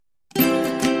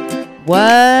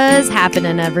What's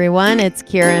happening, everyone? It's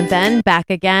Kira and Ben back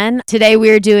again. Today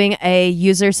we are doing a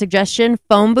user suggestion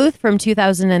phone booth from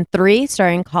 2003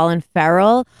 starring Colin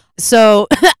Farrell. So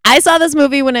I saw this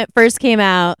movie when it first came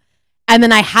out, and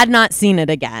then I had not seen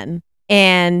it again.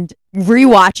 And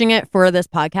rewatching it for this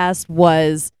podcast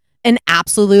was an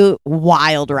absolute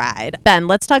wild ride. Ben,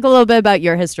 let's talk a little bit about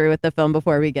your history with the film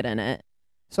before we get in it.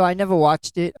 So I never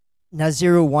watched it.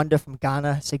 Naziru Wonder from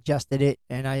Ghana suggested it,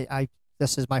 and I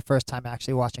this is my first time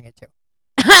actually watching it too.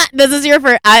 This is your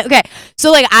first. Okay,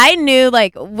 so like I knew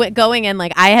like going in,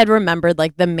 like I had remembered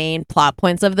like the main plot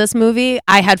points of this movie.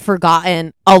 I had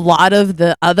forgotten a lot of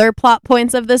the other plot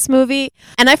points of this movie,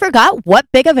 and I forgot what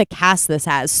big of a cast this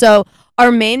has. So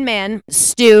our main man,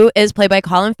 Stu, is played by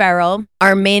Colin Farrell.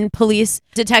 Our main police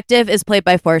detective is played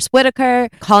by Forrest Whitaker.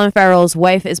 Colin Farrell's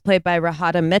wife is played by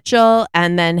Rahada Mitchell,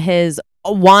 and then his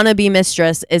wannabe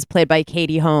mistress is played by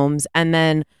Katie Holmes, and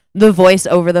then the voice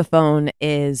over the phone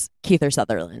is Kiefer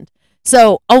Sutherland.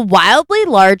 So a wildly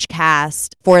large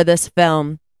cast for this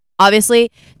film.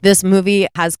 Obviously, this movie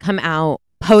has come out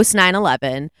post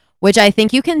 9/11, which I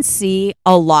think you can see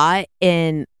a lot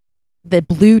in the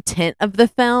blue tint of the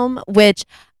film, which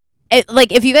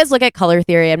like if you guys look at color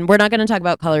theory, and we're not going to talk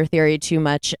about color theory too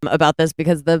much about this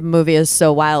because the movie is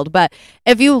so wild, but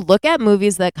if you look at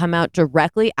movies that come out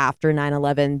directly after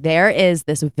 9/11, there is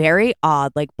this very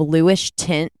odd like bluish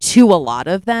tint to a lot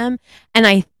of them. And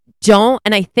I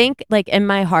think like in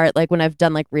my heart, like when I've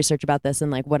done like research about this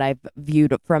and like what I've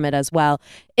viewed from it as well,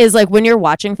 is like when you're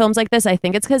watching films like this, I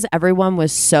think it's because everyone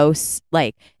was so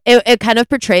like it kind of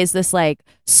portrays this like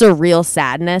surreal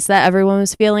sadness that everyone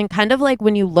was feeling, kind of like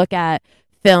when you look at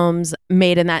films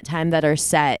made in that time that are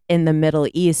set in the Middle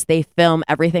East, they film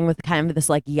everything with kind of this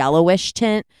like yellowish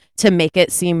tint to make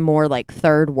it seem more like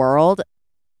third world.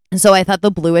 So I thought the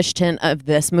bluish tint of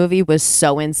this movie was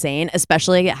so insane,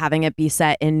 especially having it be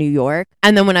set in New York.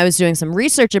 And then when I was doing some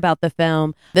research about the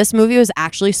film, this movie was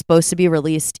actually supposed to be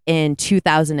released in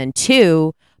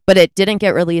 2002, but it didn't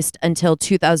get released until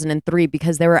 2003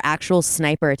 because there were actual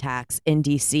sniper attacks in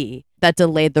DC that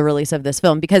delayed the release of this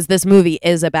film, because this movie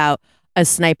is about a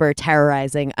sniper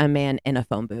terrorizing a man in a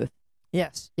phone booth.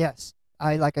 Yes.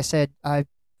 Like I said,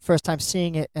 first time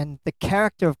seeing it, and the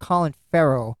character of Colin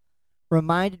Farrell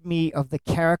reminded me of the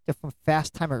character from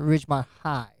Fast Time at Ridgemont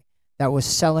High that was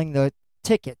selling the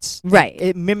tickets. Right.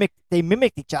 They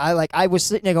mimicked each other. I was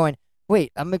sitting there going,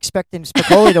 wait, I'm expecting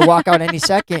Spicoli to walk out any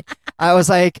second. I was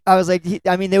like,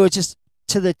 they were just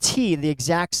to the T, the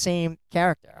exact same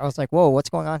character. I was like, whoa, what's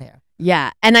going on here?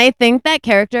 Yeah, and I think that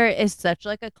character is such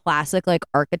like a classic like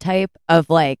archetype of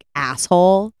like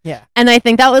asshole. Yeah. And I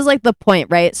think that was like the point,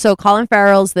 right? So Colin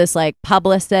Farrell's this like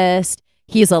publicist.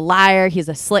 He's a liar. He's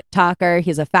a slick talker.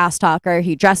 He's a fast talker.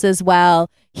 He dresses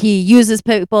well. He uses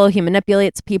people. He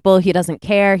manipulates people. He doesn't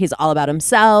care. He's all about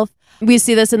himself. We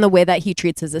see this in the way that he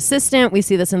treats his assistant. We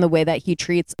see this in the way that he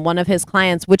treats one of his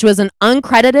clients, which was an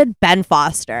uncredited Ben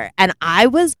Foster. And I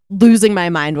was losing my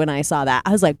mind when I saw that.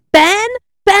 I was like, Ben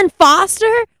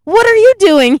Foster? What are you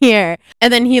doing here?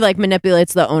 And then he like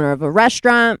manipulates the owner of a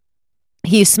restaurant.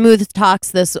 He smooth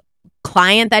talks this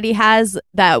client that he has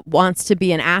that wants to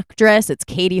be an actress. It's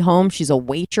Katie Holmes. She's a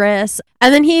waitress.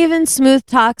 And then he even smooth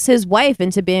talks his wife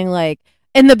into being like,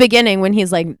 in the beginning when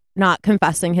he's like not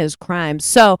confessing his crimes.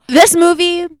 So this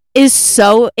movie is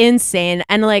so insane.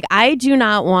 And like, I do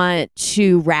not want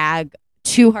to rag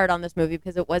too hard on this movie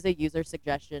because it was a user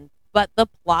suggestion, but the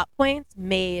plot points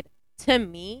made, to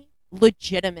me,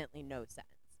 legitimately no sense.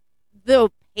 The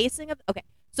pacing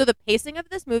of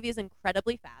this movie is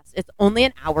incredibly fast. It's only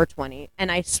an hour 20,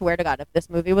 and I swear to God, if this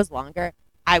movie was longer,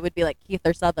 I would be like,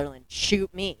 Kiefer Sutherland,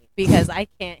 shoot me, because I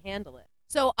can't handle it.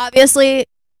 So obviously,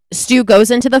 Stu goes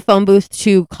into the phone booth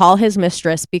to call his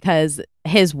mistress because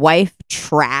his wife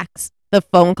tracks the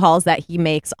phone calls that he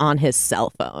makes on his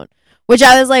cell phone, which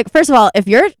I was like, first of all, if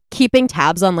you're keeping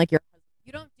tabs on like your husband,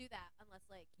 you don't do that unless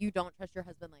like you don't trust your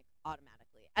husband like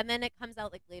automatically. And then it comes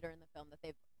out like later in the film that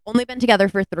they've only been together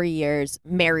for 3 years,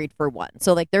 married for 1.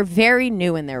 So like they're very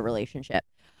new in their relationship.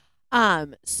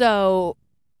 So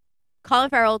Colin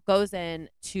Farrell goes in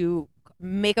to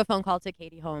make a phone call to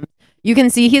Katie Holmes. You can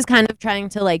see he's kind of trying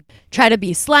to like try to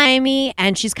be slimy,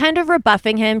 and she's kind of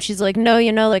rebuffing him. She's like, no,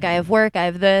 like I have work, I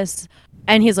have this.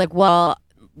 And he's like, well,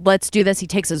 let's do this. He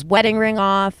takes his wedding ring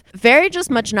off. Very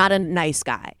just much not a nice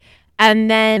guy.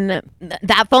 And then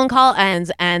that phone call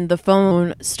ends and the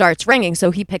phone starts ringing.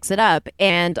 So he picks it up,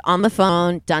 and on the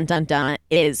phone, dun, dun, dun,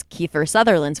 is Kiefer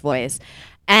Sutherland's voice.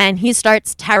 And he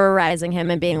starts terrorizing him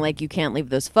and being like, you can't leave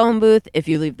this phone booth. If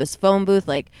you leave this phone booth,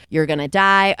 like, you're going to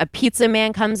die. A pizza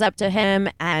man comes up to him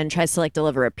and tries to, like,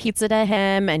 deliver a pizza to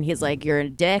him. And he's like, you're a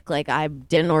dick. Like, I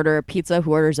didn't order a pizza.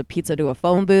 Who orders a pizza to a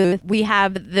phone booth? We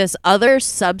have this other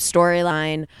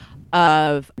sub-storyline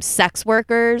of sex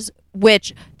workers,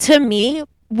 which to me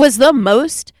was the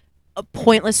most a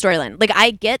pointless storyline. Like,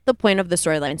 I get the point of the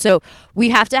storyline. So we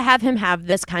have to have him have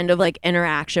this kind of like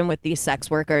interaction with these sex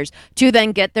workers to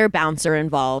then get their bouncer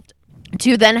involved,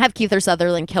 to then have Kiefer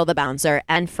Sutherland kill the bouncer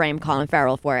and frame Colin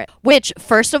Farrell for it, which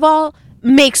first of all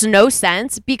makes no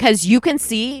sense because you can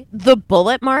see the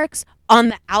bullet marks on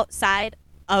the outside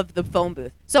of the phone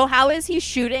booth. So how is he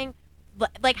shooting?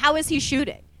 Like, how is he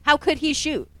shooting? How could he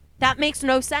shoot? That makes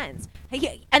no sense.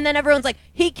 And then everyone's like,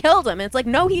 he killed him. And it's like,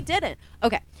 no, he didn't.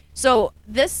 Okay. So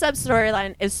this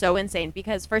sub-storyline is so insane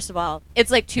because, first of all,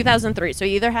 it's like 2003. So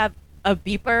you either have a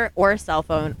beeper or a cell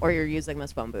phone or you're using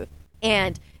this phone booth.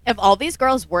 And if all these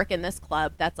girls work in this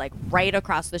club that's like right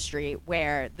across the street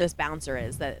where this bouncer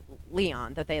is, that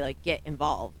Leon, that they like get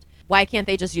involved, why can't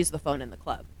they just use the phone in the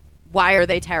club? Why are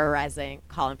they terrorizing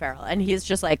Colin Farrell? And he's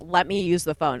just like, let me use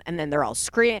the phone. And then they're all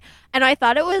screaming. And I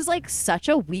thought it was like such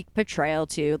a weak portrayal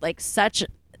too. Like such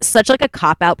like a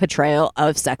cop-out portrayal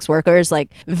of sex workers,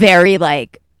 like very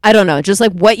like, I don't know, just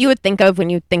like what you would think of when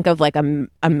you think of like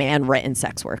a man-written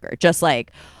sex worker. Just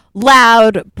like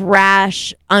loud,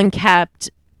 brash, unkept,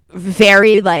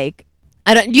 very like,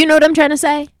 you know what I'm trying to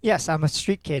say? Yes, I'm a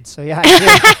street kid, so yeah,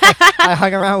 I, I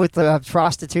hung around with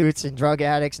prostitutes and drug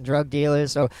addicts and drug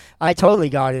dealers, so I totally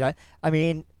got it. I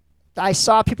mean, I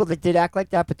saw people that did act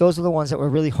like that, but those are the ones that were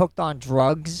really hooked on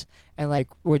drugs and like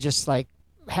were just like,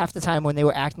 half the time when they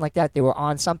were acting like that, they were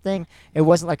on something. It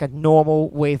wasn't like a normal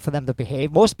way for them to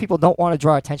behave. Most people don't want to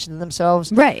draw attention to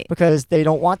themselves, right? Because they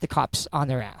don't want the cops on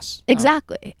their ass.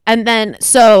 Exactly. And then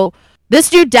so this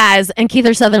dude dies, and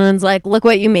Kiefer Sutherland's like, "Look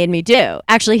what you made me do."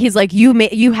 Actually, he's like,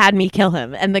 "You had me kill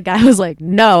him," and the guy was like,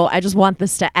 "No, I just want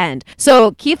this to end."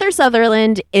 So Kiefer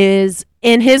Sutherland is,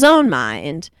 in his own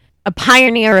mind, a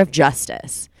pioneer of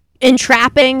justice,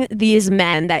 entrapping these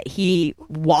men that he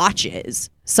watches.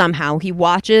 Somehow he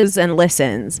watches and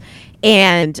listens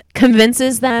and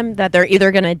convinces them that they're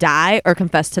either going to die or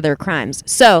confess to their crimes.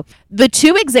 So the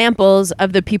two examples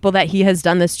of the people that he has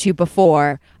done this to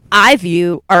before, I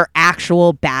view, are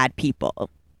actual bad people.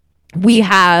 We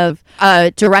have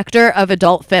a director of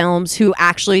adult films who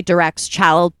actually directs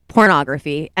child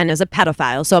pornography and is a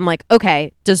pedophile. So I'm like,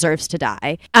 okay, deserves to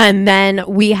die. And then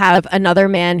we have another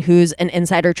man who's an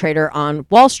insider trader on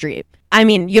Wall Street. I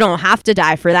mean, you don't have to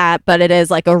die for that, but it is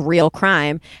like a real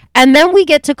crime. And then we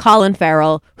get to Colin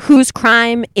Farrell, whose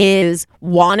crime is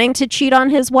wanting to cheat on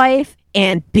his wife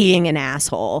and being an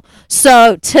asshole.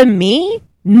 So to me,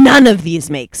 none of these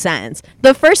make sense.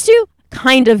 The first two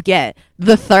kind of get.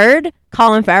 The third,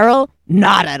 Colin Farrell,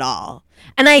 not at all.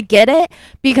 And I get it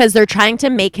because they're trying to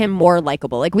make him more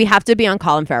likable. Like, we have to be on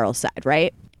Colin Farrell's side,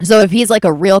 right? So if he's like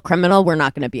a real criminal, we're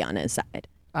not going to be on his side.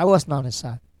 I wasn't on his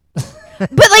side.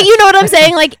 But like, you know what I'm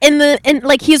saying? Like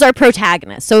like he's our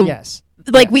protagonist. So yes.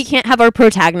 Like, yes. We can't have our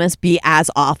protagonist be as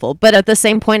awful. But at the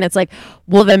same point, it's like,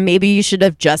 well, then maybe you should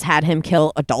have just had him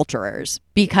kill adulterers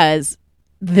because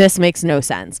this makes no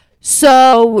sense.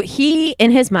 So he,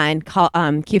 in his mind,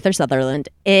 Kiefer Sutherland,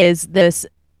 is this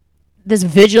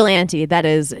vigilante that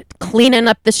is cleaning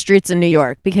up the streets in New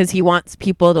York because he wants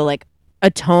people to like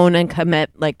atone and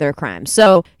commit like their crimes.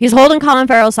 So he's holding Colin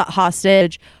Farrell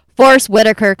hostage. Forrest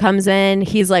Whitaker comes in.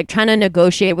 He's like trying to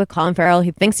negotiate with Colin Farrell.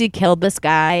 He thinks he killed this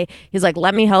guy. He's like,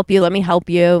 let me help you. Let me help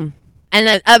you.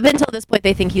 And up until this point,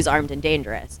 they think he's armed and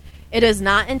dangerous. It is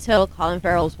not until Colin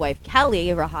Farrell's wife, Kelly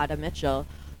Rahada Mitchell,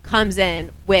 comes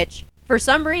in, which for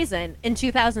some reason in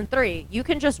 2003, you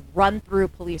can just run through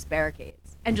police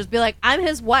barricades and just be like, I'm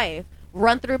his wife,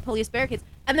 run through police barricades,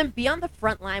 and then be on the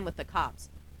front line with the cops.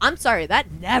 I'm sorry,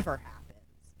 that never happened.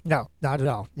 No, not at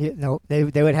all. No, they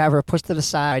would have her pushed to the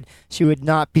side. She would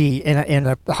not be in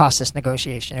a hostage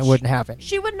negotiation. It wouldn't happen.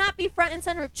 She would not be front and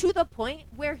center to the point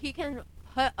where he can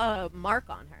put a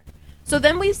mark on her. So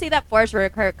then we see that Forrest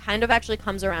Whitaker kind of actually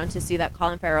comes around to see that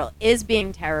Colin Farrell is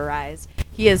being terrorized.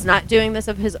 He is not doing this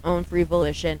of his own free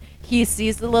volition. He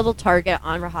sees the little target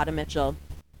on Rahada Mitchell,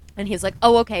 and he's like,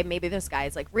 oh, okay, maybe this guy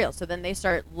is like real. So then they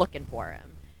start looking for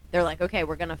him. They're like, okay,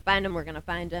 we're going to find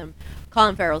him.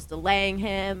 Colin Farrell's delaying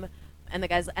him. And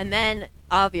then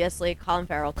obviously Colin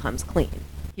Farrell comes clean.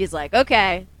 He's like,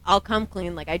 okay, I'll come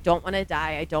clean. Like, I don't want to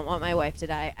die. I don't want my wife to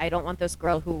die. I don't want this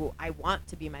girl who I want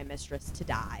to be my mistress to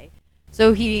die.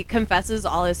 So he confesses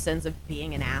all his sins of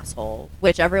being an asshole,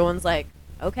 which everyone's like,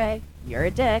 okay, you're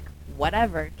a dick,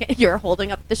 whatever. You're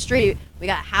holding up the street. We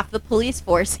got half the police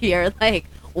force here. Like,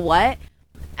 what?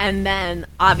 And then,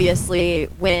 obviously,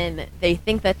 when they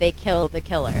think that they kill the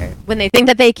killer, when they think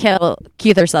that they kill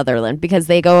Keith Sutherland, because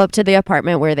they go up to the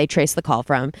apartment where they trace the call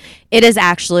from, it is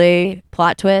actually,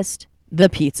 plot twist, the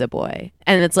pizza boy.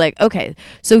 And it's like, okay,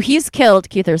 so he's killed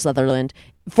Keith Sutherland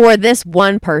for this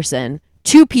one person,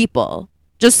 2 people,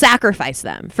 just sacrifice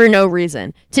them for no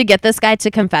reason to get this guy to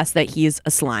confess that he's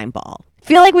a slime ball.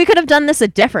 Feel like we could have done this a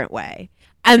different way.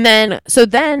 And then so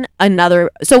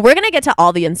we're going to get to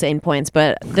all the insane points,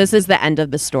 but this is the end of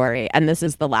the story. And this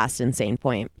is the last insane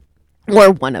point,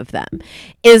 or one of them,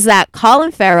 is that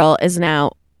Colin Farrell is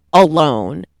now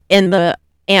alone in the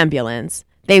ambulance.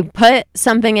 They put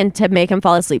something in to make him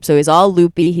fall asleep. So he's all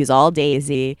loopy. He's all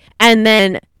daisy. And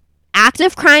then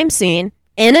active crime scene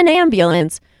in an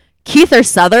ambulance. Keith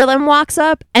Sutherland walks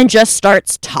up and just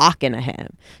starts talking to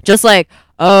him. Just like,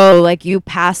 oh, like, you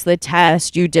passed the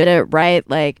test, you did it right,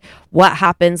 like, what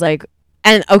happens, like,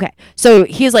 and okay, so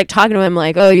he's like talking to him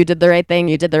like, oh, you did the right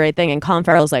thing, and Colin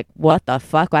Farrell's like, what the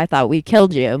fuck, I thought we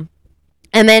killed you.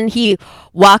 And then he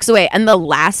walks away, and the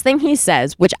last thing he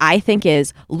says, which I think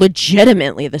is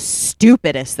legitimately the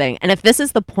stupidest thing, and if this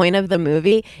is the point of the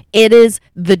movie, it is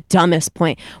the dumbest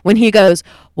point, when he goes,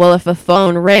 well, if a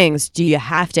phone rings, do you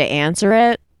have to answer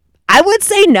it? I would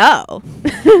say no.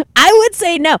 I would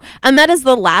say no. And that is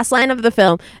the last line of the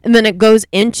film. And then it goes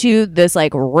into this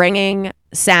like ringing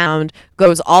sound,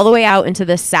 goes all the way out into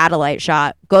this satellite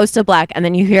shot, goes to black, and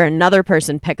then you hear another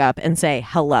person pick up and say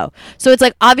hello. So it's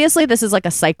like, obviously this is like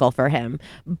a cycle for him.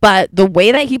 But the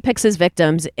way that he picks his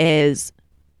victims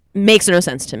makes no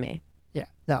sense to me. Yeah,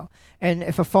 no. And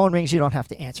if a phone rings, you don't have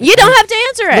to answer. You don't have to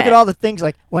answer it. Look at all the things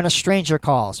like when a stranger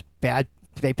calls, bad.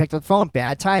 They picked up the phone,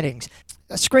 bad tidings.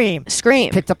 Scream.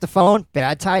 Picked up the phone,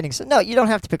 bad tidings. No, you don't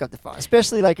have to pick up the phone,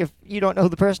 especially like if you don't know who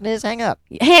the person is. Hang up.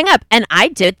 And I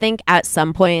did think at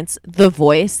some points the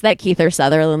voice that Keith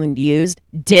Sutherland used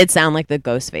did sound like the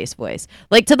Ghostface voice,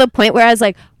 like to the point where I was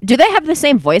like, do they have the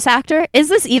same voice actor? Is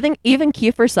this even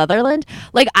Keith Sutherland?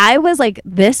 Like, I was like,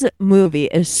 this movie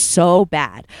is so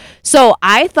bad. So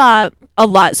I thought a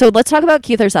lot. So let's talk about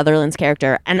Keith Sutherland's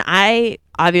character. And I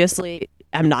obviously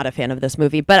am not a fan of this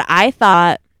movie, but I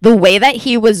thought the way that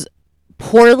he was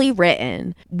poorly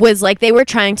written was like they were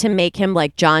trying to make him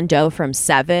like John Doe from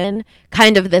Seven,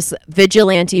 kind of this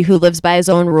vigilante who lives by his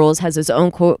own rules, has his own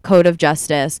code of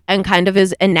justice, and kind of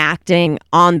is enacting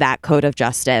on that code of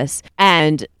justice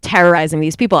and terrorizing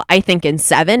these people. I think in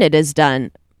Seven it is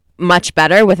done much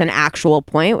better with an actual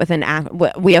point,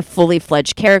 we have fully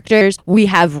fledged characters, we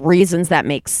have reasons that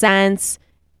make sense.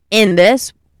 In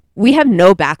this, we have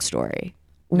no backstory.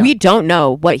 No. We don't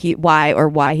know why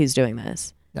he's doing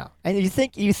this. No, and you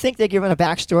think they're giving a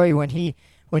backstory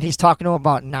when he's talking to him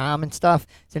about Nam and stuff,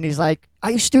 and he's like,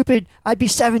 "Are you stupid? I'd be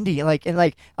 70." I'm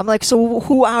like, so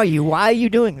who are you? Why are you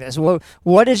doing this?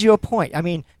 What is your point? I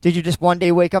mean, did you just one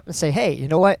day wake up and say, "Hey, you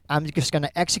know what? I'm just going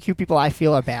to execute people I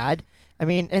feel are bad"? I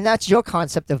mean, and that's your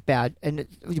concept of bad, and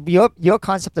your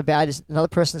concept of bad is another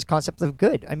person's concept of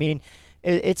good. I mean,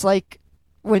 it's like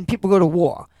when people go to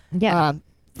war. Yeah.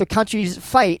 The countries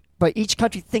fight, but each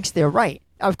country thinks they're right.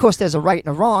 Of course, there's a right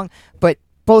and a wrong, but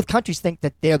both countries think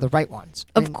that they're the right ones.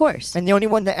 Of course. And the only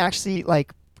one that actually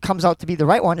like comes out to be the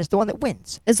right one is the one that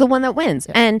wins. Is the one that wins.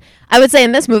 Yeah. And I would say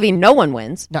in this movie, no one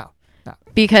wins. No.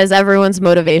 Because everyone's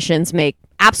motivations make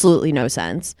absolutely no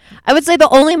sense. I would say the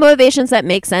only motivations that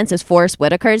make sense is Forrest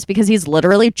Whitaker's, because he's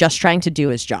literally just trying to do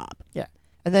his job. Yeah.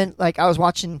 And then like I was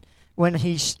watching when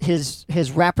his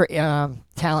rapper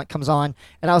talent comes on,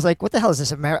 and I was like, what the hell is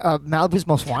this, Malibu's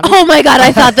Most Wanted? Oh my God,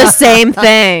 I thought the same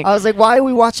thing. I was like, why are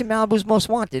we watching Malibu's Most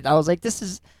Wanted? I was like, this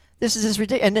is just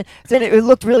ridiculous. And then it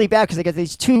looked really bad because they got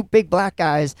these 2 big black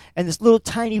guys and this little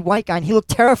tiny white guy, and he looked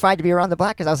terrified to be around the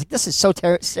black guys. I was like, this is so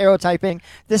stereotyping.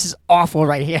 This is awful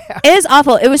right here. It is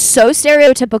awful. It was so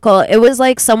stereotypical. It was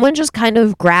like someone just kind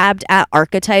of grabbed at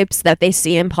archetypes that they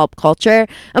see in pop culture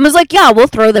and was like, yeah, we'll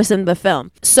throw this in the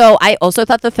film. So I also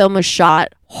thought the film was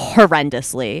shot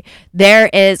horrendously.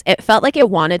 It felt like it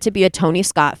wanted to be a Tony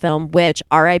Scott film, which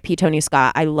R.I.P. Tony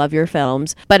Scott, I love your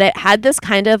films, but it had this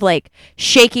kind of like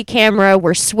shaky camera.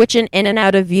 We're switching in and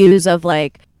out of views of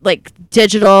like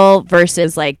digital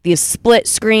versus like these split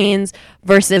screens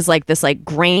versus like this like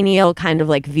grainy kind of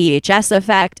like VHS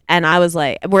effect. And I was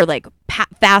like, we're like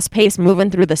fast paced moving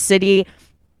through the city.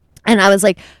 And I was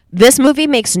like, this movie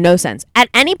makes no sense. At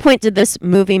any point did this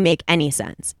movie make any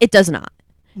sense? It does not.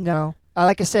 No.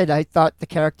 like I said, I thought the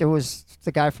character was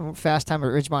the guy from Fast Time at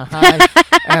Ridgemont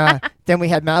High. Then we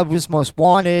had Malibu's Most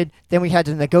Wanted. Then we had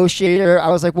The Negotiator. I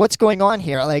was like, what's going on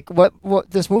here? Like, what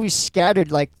this movie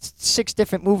scattered like 6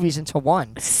 different movies into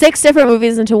one. 6 different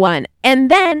movies into one.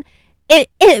 And then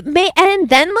and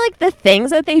then like the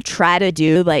things that they try to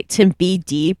do, like to be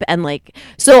deep and like,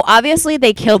 so obviously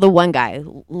they kill the one guy,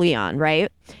 Leon, right?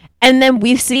 And then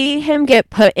we see him get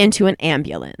put into an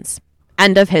ambulance.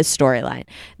 End of his storyline.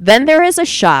 Then there is a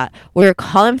shot where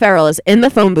Colin Farrell is in the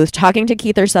phone booth talking to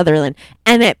Kiefer Sutherland,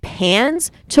 and it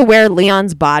pans to where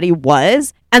Leon's body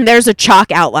was, and there's a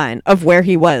chalk outline of where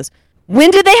he was. When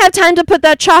did they have time to put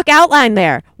that chalk outline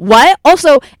there? What?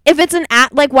 Also, if it's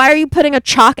like, why are you putting a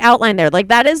chalk outline there? Like,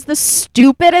 that is the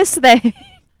stupidest thing.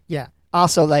 Yeah.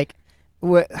 Also, like,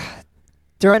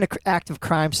 during an active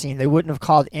crime scene, they wouldn't have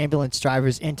called ambulance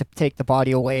drivers in to take the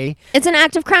body away. It's an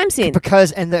active crime scene.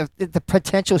 Because, and the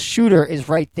potential shooter is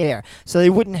right there. So they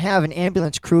wouldn't have an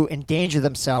ambulance crew endanger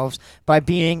themselves by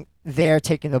being there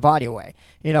taking the body away.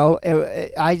 You know,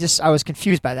 I was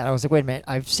confused by that. I was like, wait a minute,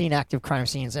 I've seen active crime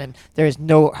scenes, and there is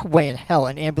no way in hell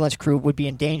an ambulance crew would be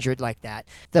endangered like that.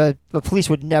 The police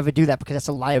would never do that because that's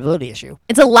a liability issue.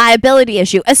 It's a liability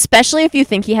issue, especially if you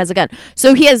think he has a gun.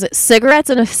 So he has cigarettes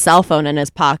and a cell phone in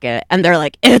his pocket, and they're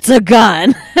like, it's a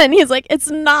gun. And he's like, it's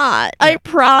not, I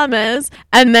promise.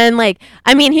 And then, like,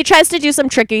 I mean, he tries to do some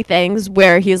tricky things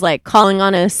where he's like calling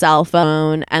on his cell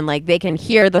phone, and like they can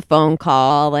hear the phone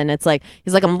call, and it's like,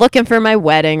 he's like, I'm looking for my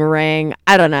wedding ring.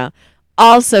 I don't know.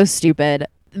 All so stupid.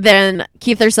 Then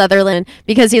Kiefer Sutherland,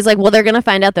 because he's like, well, they're going to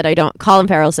find out that I don't, Colin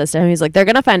Farrell says to him, he's like, they're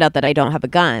going to find out that I don't have a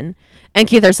gun. And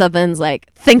Kiefer Sutherland's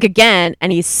like, think again.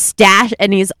 And he's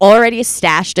already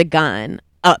stashed a gun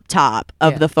up top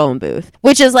of the phone booth,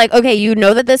 which is like, okay, you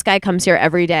know that this guy comes here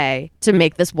every day to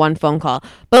make this one phone call.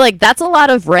 But like, that's a lot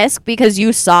of risk because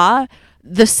you saw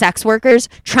the sex workers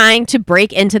trying to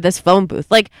break into this phone booth.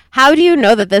 Like, how do you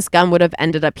know that this gun would have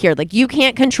ended up here? Like, you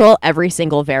can't control every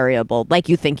single variable like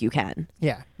you think you can.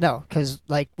 Yeah, no, because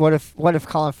like, what if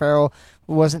Colin Farrell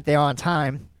wasn't there on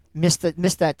time, missed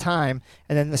that time,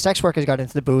 and then the sex workers got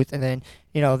into the booth, and then,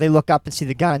 you know, they look up and see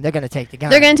the gun, they're going to take the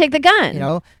gun. They're going to take the gun. You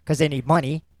know, because they need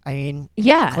money. I mean,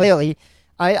 yeah, clearly.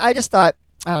 I just thought,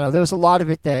 I don't know, there was a lot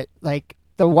of it that, like,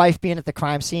 the wife being at the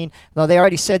crime scene, though they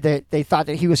already said that they thought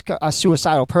that he was a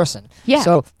suicidal person. Yeah.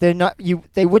 So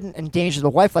they wouldn't endanger the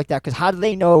wife like that, because how do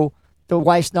they know the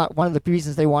wife's not one of the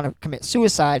reasons they want to commit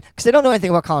suicide? Because they don't know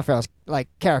anything about Colin Farrell's like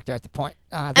character at the point.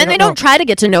 They don't try to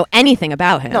get to know anything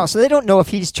about him. No, so they don't know if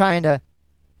he's trying to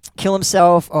kill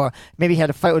himself or maybe he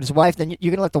had a fight with his wife. Then you're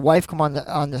gonna let the wife come on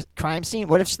the crime scene?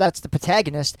 What if that's the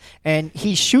protagonist and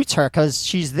he shoots her because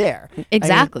she's there?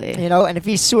 Exactly. I mean, you know, and if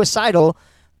he's suicidal,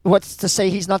 what's to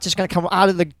say he's not just going to come out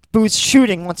of the booth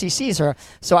shooting once he sees her?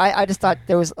 So I just thought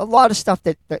there was a lot of stuff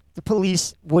that the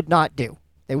police would not do.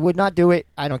 They would not do it.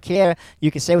 I don't care. You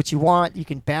can say what you want. You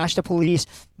can bash the police.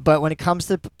 But when it comes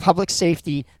to public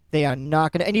safety, they are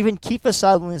not going to. And even Kiefer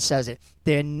Sutherland says it.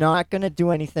 They're not going to do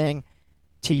anything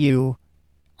to you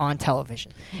on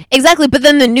television. Exactly. But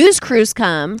then the news crews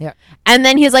come. Yeah. And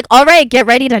then he's like, all right, get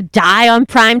ready to die on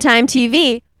primetime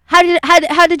TV. How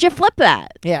did you flip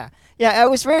that? Yeah. Yeah,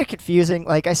 it was very confusing.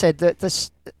 Like I said,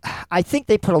 I think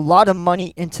they put a lot of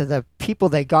money into the people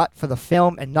they got for the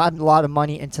film and not a lot of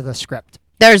money into the script.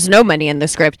 There's no money in the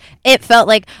script. It felt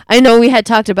like, I know we had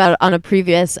talked about it on a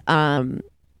previous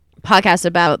podcast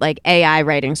about like AI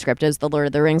writing script as the Lord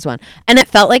of the Rings one. And it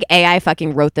felt like AI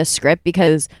fucking wrote this script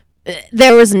because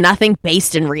there was nothing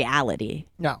based in reality.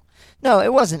 No,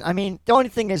 it wasn't. I mean, the only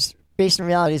thing is based in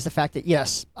reality is the fact that,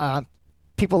 yes,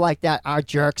 people like that are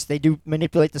jerks. They do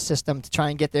manipulate the system to try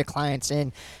and get their clients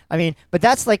in. I mean, but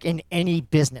that's like in any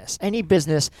business. Any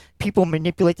business, people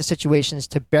manipulate the situations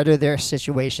to better their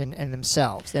situation and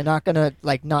themselves. They're not going to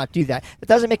like not do that. It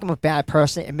doesn't make them a bad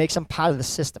person. It makes them part of the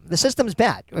system. The system's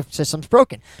bad. The system's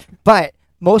broken. But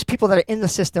most people that are in the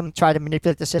system try to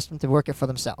manipulate the system to work it for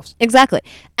themselves. Exactly.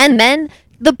 And then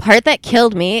the part that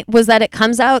killed me was that it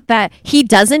comes out that he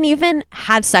doesn't even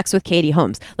have sex with Katie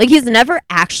Holmes. Like, he's never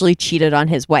actually cheated on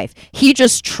his wife. He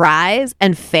just tries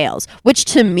and fails, which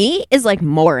to me is like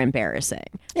more embarrassing.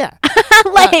 Yeah.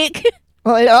 Like...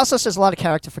 Well, it also says a lot of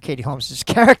character for Katie Holmes'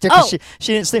 character, because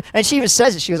she didn't sleep. And she even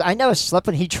says it. She goes, I never slept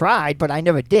when he tried, but I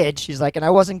never did. She's like, and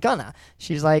I wasn't gonna.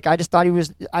 She's like, I just thought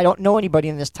I don't know anybody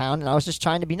in this town, and I was just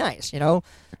trying to be nice, you know?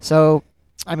 So,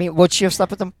 I mean, would she have slept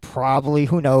with him? Probably.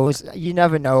 Who knows? You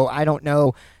never know. I don't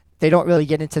know. They don't really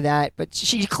get into that. But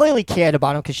she clearly cared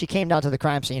about him because she came down to the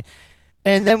crime scene.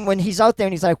 And then when he's out there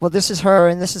and he's like, well, this is her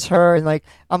and this is her. And like,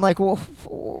 I'm like,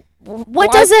 well,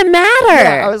 What does it matter?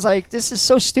 Yeah, I was like, this is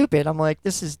so stupid. I'm like,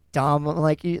 this is dumb. I'm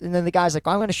like, and then the guy's like,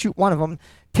 I'm going to shoot one of them.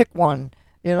 Pick one.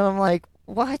 You know, I'm like,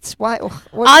 what? Why?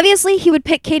 What? Obviously, he would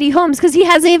pick Katie Holmes because he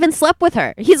hasn't even slept with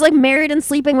her. He's like married and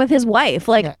sleeping with his wife.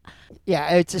 Like,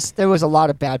 yeah, it's just there was a lot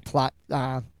of bad plot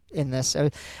in this.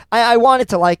 I wanted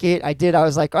to like it. I did. I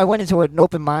was like, I went into it an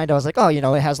open mind. I was like, oh, you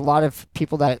know, it has a lot of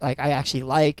people that like I actually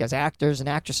like as actors and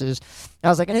actresses. And I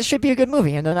was like, and it should be a good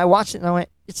movie. And then I watched it and I went,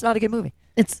 it's not a good movie.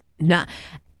 it's not.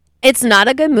 It's not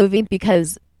a good movie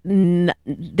because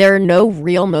there are no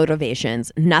real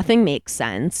motivations. Nothing makes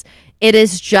sense. It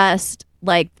is just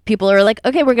like people are like,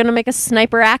 okay, we're gonna make a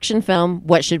sniper action film.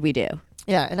 What should we do?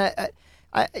 Yeah, and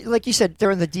I like you said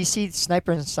during the DC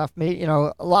sniper and stuff. You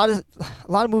know, a lot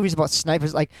of movies about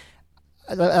snipers, like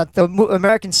the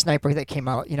American Sniper that came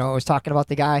out. You know, I was talking about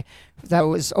the guy that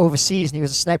was overseas and he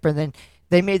was a sniper, and then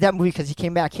they made that movie because he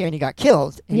came back here and he got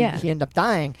killed. And Yeah. he ended up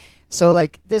dying. So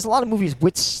like, there's a lot of movies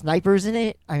with snipers in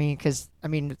it. I mean,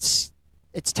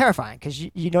 it's terrifying because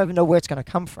you never know where it's going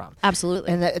to come from.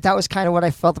 Absolutely. And that was kind of what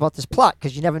I felt about this plot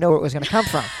because you never know where it was going to come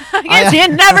from. Yes, you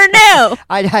never knew.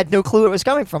 I had no clue where it was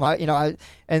coming from.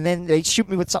 And then they shoot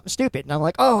me with something stupid, and I'm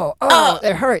like, oh,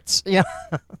 it hurts. You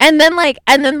know? And then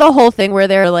the whole thing where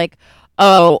they're like,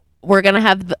 oh, we're gonna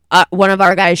have one of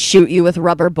our guys shoot you with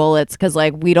rubber bullets because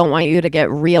like we don't want you to get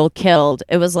real killed.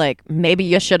 It was like maybe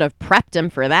you should have prepped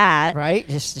him for that. Right?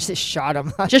 Just shot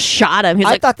him. Just shot him. He's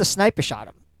I like, thought the sniper shot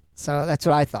him. So that's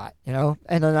what I thought, you know?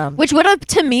 And then which would have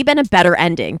to me been a better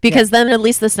ending because then at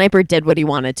least the sniper did what he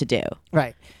wanted to do.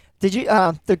 right. Did you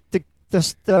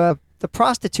the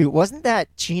prostitute, wasn't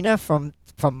that Gina from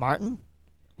Martin?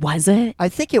 Was it I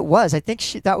think it was. I think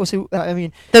that was who I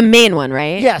mean, the main one,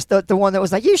 right? yes, the one that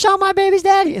was like, "You shot my baby's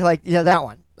daddy." Like, yeah, that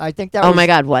one. I think that Oh was, my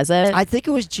God, was it? I think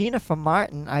it was Gina from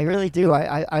Martin. I really do.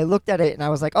 I looked at it and I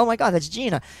was like, oh my God, that's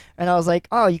Gina. And I was like,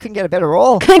 oh, you couldn't get a better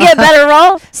role. Couldn't get a better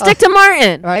role. Stick to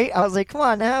Martin. Right? I was like, come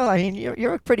on now. I mean,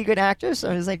 you're a pretty good actress.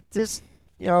 I was like, this,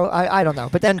 you know, I don't know.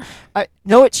 But then, I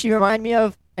know what she reminded me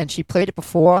of, and she played it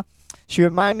before. She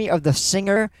reminded me of the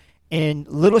singer in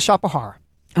Little Shop of Horror.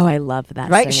 Oh, I love that.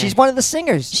 Right? singer. She's one of the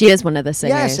singers. She is one of the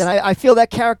singers. Yes, and I feel that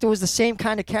character was the same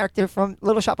kind of character from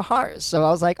Little Shop of Horrors. So I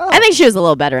was like, oh. I think she was a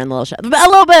little better in Little Shop, a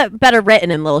little bit better written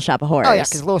in Little Shop of Horrors. Oh yeah,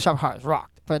 because Little Shop of Horrors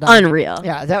rocked. But Unreal.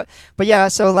 yeah, but yeah,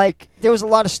 so like there was a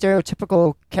lot of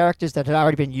stereotypical characters that had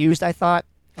already been used. I thought.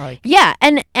 Like, Yeah,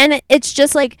 and it's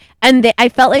just like, I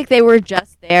felt like they were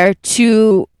just there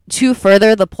to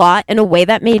further the plot in a way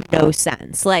that made no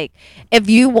sense. Like, if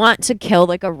you want to kill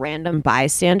like a random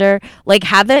bystander, like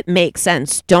have it make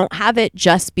sense. Don't have it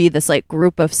just be this like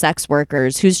group of sex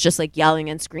workers who's just like yelling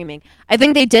and screaming. I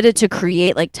think they did it to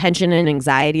create like tension and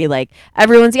anxiety. Like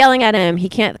everyone's yelling at him. He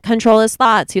can't control his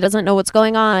thoughts. He doesn't know what's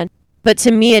going on. But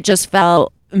to me, it just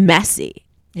felt messy.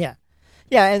 yeah,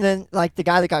 and then like the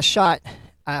guy that got shot.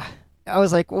 I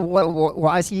was like,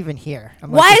 why is he even here?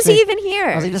 I'm like, Why is he I even was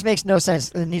here? like, this makes no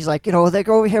sense. And he's like, you know, they're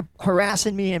over here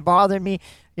harassing me and bothering me,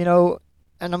 you know.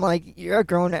 And I'm like, you're a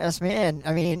grown-ass man.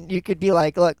 I mean, you could be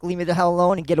like, look, leave me the hell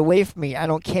alone and get away from me. I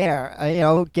don't care. You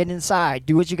know, get inside.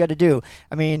 Do what you got to do.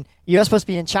 I mean, you're supposed to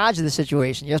be in charge of the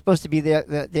situation. You're supposed to be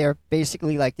they're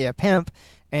basically like their pimp,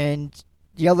 and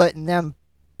you're letting them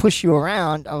push you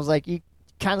around. I was like, you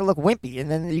kind of look wimpy, and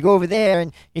then you go over there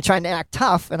and you're trying to act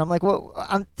tough, and I'm like,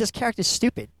 well, this character's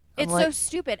stupid. I'm It's like, so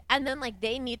stupid. And then like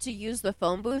they need to use the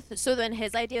phone booth. So then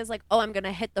his idea is like, oh, I'm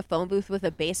gonna hit the phone booth with a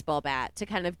baseball bat to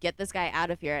kind of get this guy out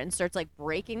of here, and starts like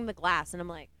breaking the glass. And I'm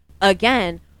like,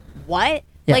 again, what?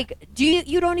 Yeah. Like,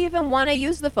 you don't even want to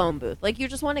use the phone booth. Like, you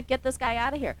just want to get this guy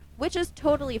out of here, which is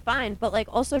totally fine. But like,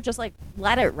 also just like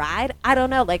let it ride. I don't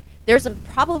know. Like, there's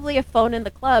probably a phone in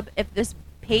the club if this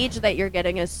page that you're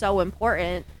getting is so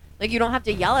important. Like, you don't have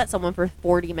to yell at someone for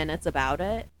 40 minutes about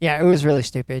it. yeah, it was really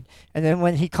stupid. And then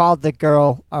when he called the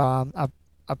girl a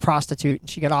prostitute, and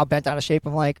she got all bent out of shape,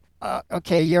 I'm like,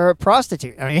 okay, you're a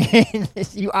prostitute. I mean,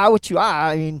 you are what you are.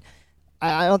 I mean,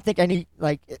 I don't think any,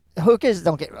 like, hookers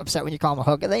don't get upset when you call them a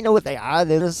hooker. They know what they are.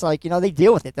 They're just like, you know, they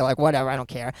deal with it. They're like, whatever, I don't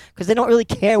care. Because they don't really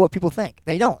care what people think.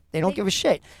 They don't. They don't give a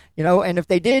shit. You know, and if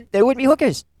they did, they wouldn't be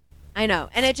hookers. I know,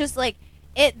 and it just like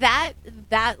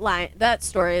that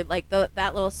story, like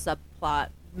that little subplot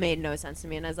made no sense to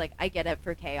me, and I was like, I get it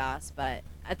for chaos, but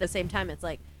at the same time, it's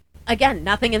like, again,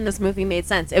 nothing in this movie made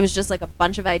sense. It was just like a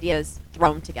bunch of ideas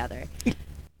thrown together,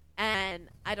 and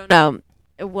I don't know.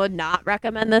 would not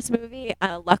recommend this movie.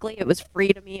 Luckily, it was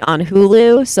free to me on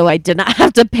Hulu, so I did not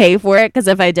have to pay for it. Because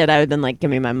if I did, I would have been like,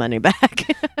 "Give me my money back."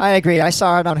 I agree. I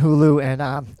saw it on Hulu, and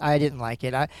I didn't like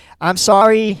it. I'm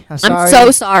sorry. I'm sorry. I'm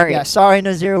so sorry. Yeah, sorry,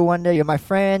 Nazir Wonder. You're my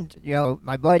friend. You know,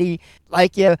 my buddy.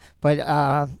 Like you, but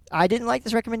I didn't like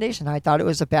this recommendation. I thought it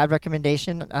was a bad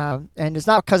recommendation, and it's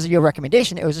not because of your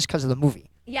recommendation. It was just because of the movie.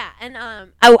 Yeah, and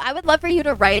I would love for you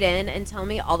to write in and tell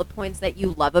me all the points that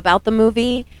you love about the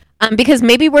movie. Because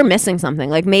maybe we're missing something.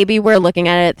 Like maybe we're looking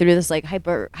at it through this like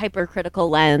hypercritical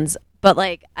lens. But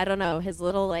like I don't know, his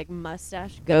little like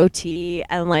mustache goatee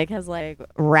and like his like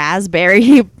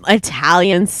raspberry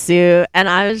Italian suit, and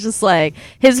I was just like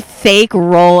his fake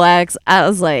Rolex. I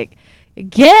was like,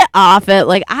 get off it!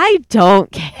 Like I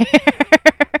don't care.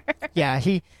 Yeah,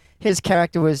 his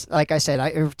character was, like I said,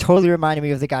 it totally reminded me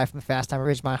of the guy from Fast Time at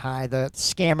Ridgemont High, the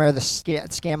scammer, the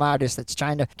scam artist that's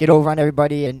trying to get over on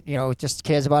everybody and, you know, just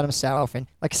cares about himself. And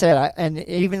like I said, and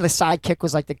even the sidekick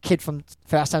was like the kid from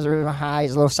Fast Times at Ridgemont High,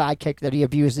 his little sidekick that he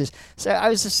abuses. So I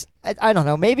was just, I don't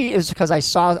know, maybe it was because I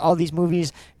saw all these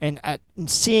movies and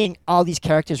seeing all these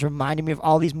characters reminded me of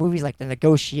all these movies like The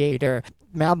Negotiator,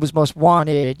 Malibu's Most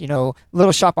Wanted, you know,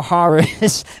 Little Shop of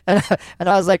Horrors. and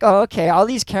I was like, oh, okay, all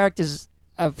these characters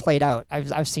have played out.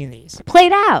 I've seen these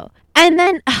played out, and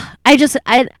then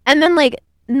and then like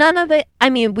none of it.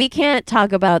 I mean, we can't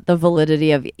talk about the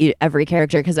validity of every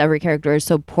character because every character is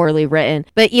so poorly written.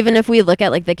 But even if we look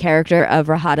at like the character of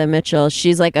Rahada Mitchell,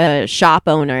 she's like a shop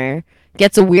owner,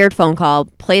 gets a weird phone call,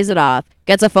 plays it off,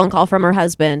 gets a phone call from her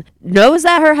husband, knows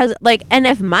that her husband, like, and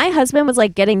if my husband was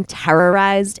like getting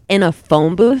terrorized in a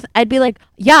phone booth, I'd be like,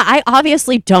 yeah, I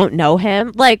obviously don't know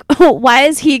him. Like, why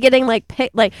is he getting like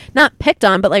not picked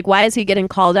on, but like, why is he getting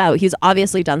called out? He's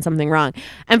obviously done something wrong.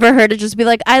 And for her to just be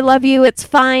like, I love you, it's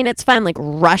fine, like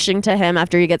rushing to him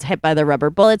after he gets hit by the rubber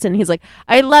bullets. And he's like,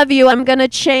 I love you, I'm going to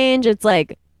change. It's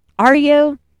like, are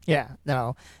you? Yeah,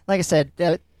 no. Like I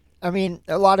said, I mean,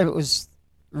 a lot of it was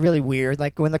really weird.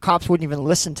 Like when the cops wouldn't even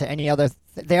listen to any other,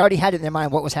 they already had it in their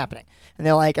mind what was happening, and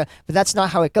they're like, but that's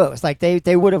not how it goes. Like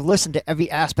they would have listened to every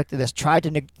aspect of this, tried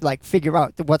to like figure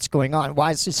out what's going on.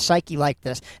 Why is his psyche like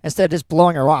this? Instead of just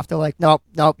blowing her off, they're like, nope,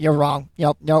 you're wrong.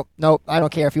 Nope. I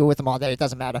don't care if you were with him all day. It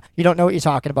doesn't matter. You don't know what you're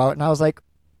talking about. And I was like,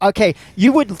 okay,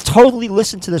 you would totally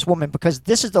listen to this woman because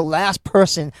this is the last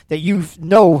person that you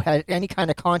know had any kind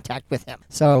of contact with him.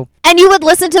 So, and you would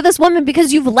listen to this woman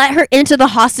because you've let her into the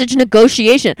hostage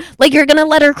negotiation. Like you're gonna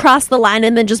let her cross the line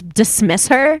and then just dismiss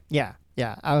her? Yeah.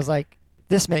 I was like,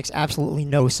 this makes absolutely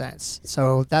no sense.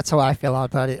 So that's how I feel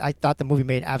about it. I thought the movie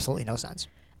made absolutely no sense.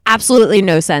 Absolutely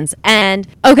no sense. And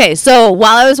okay, so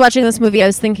while I was watching this movie, I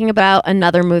was thinking about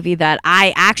another movie that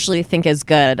I actually think is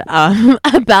good,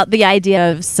 about the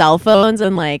idea of cell phones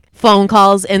and like phone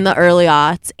calls in the early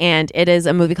aughts. And it is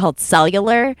a movie called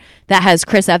Cellular that has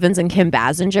Chris Evans and Kim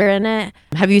Basinger in it.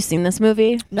 Have you seen this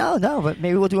movie? No, but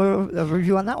maybe we'll do a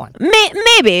review on that one.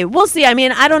 Maybe. We'll see. I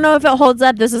mean, I don't know if it holds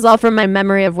up. This is all from my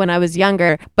memory of when I was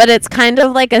younger, but it's kind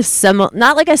of like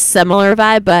not like a similar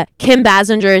vibe, but Kim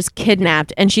Basinger is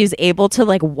kidnapped and she's able to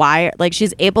like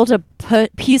she's able to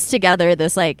piece together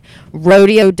this like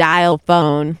rodeo dial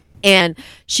phone, and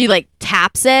she like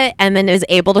taps it and then is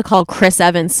able to call Chris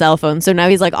Evans' cell phone. So now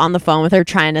he's like on the phone with her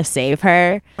trying to save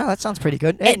her. Oh, that sounds pretty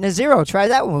good. Hey, Naziro, try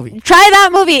that movie. Try that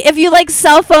movie. If you like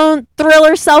cell phone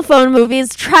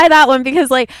movies, try that one,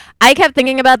 because like I kept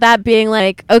thinking about that being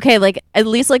like, okay, like at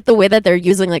least like the way that they're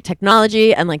using like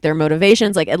technology and like their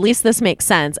motivations, like at least this makes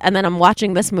sense. And then I'm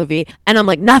watching this movie and I'm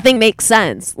like, nothing makes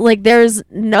sense. Like there's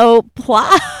no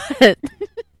plot.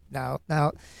 No.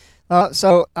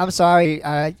 So I'm sorry.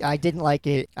 I didn't like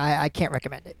it. I can't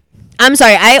recommend it. I'm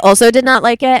sorry. I also did not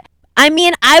like it. I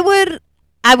mean, I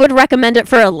would recommend it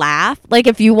for a laugh. Like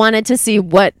if you wanted to see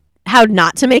how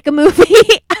not to make a movie,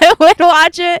 I would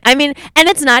watch it. I mean, and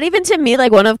it's not even to me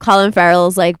like one of Colin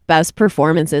Farrell's like best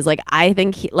performances. Like I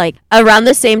think he, like around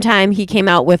the same time he came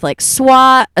out with like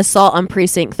SWAT, Assault on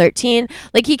Precinct 13.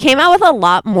 Like he came out with a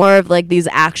lot more of like these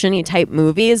action-y type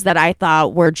movies that I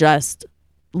thought were just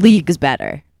leagues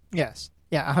better. Yes.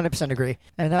 Yeah, 100% agree.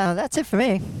 And that's it for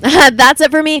me. That's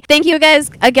it for me. Thank you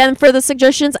guys again for the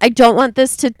suggestions. I don't want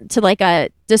this to like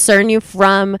discern you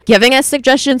from giving us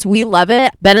suggestions. We love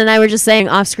it. Ben and I were just saying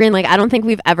off screen, like I don't think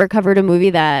we've ever covered a movie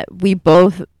that we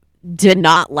both did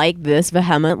not like this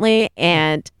vehemently.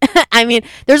 And I mean,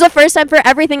 there's a first time for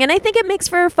everything. And I think it makes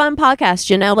for a fun podcast,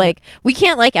 you know? Like we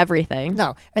can't like everything.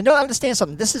 No. And don't understand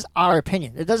something. This is our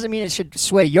opinion. It doesn't mean it should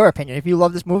sway your opinion. If you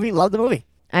love this movie, love the movie.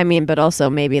 I mean, but also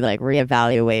maybe like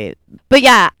reevaluate. But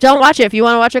yeah, don't watch it. If you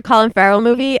want to watch a Colin Farrell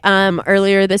movie,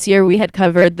 earlier this year we had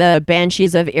covered the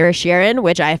Banshees of Inisherin,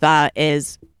 which I thought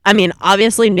is I mean,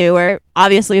 obviously newer,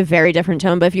 obviously a very different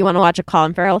tone, but if you want to watch a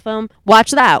Colin Farrell film,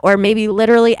 watch that, or maybe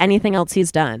literally anything else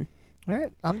he's done. All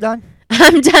right, I'm done.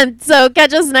 I'm done. So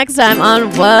catch us next time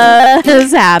on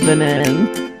What's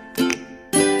Happening.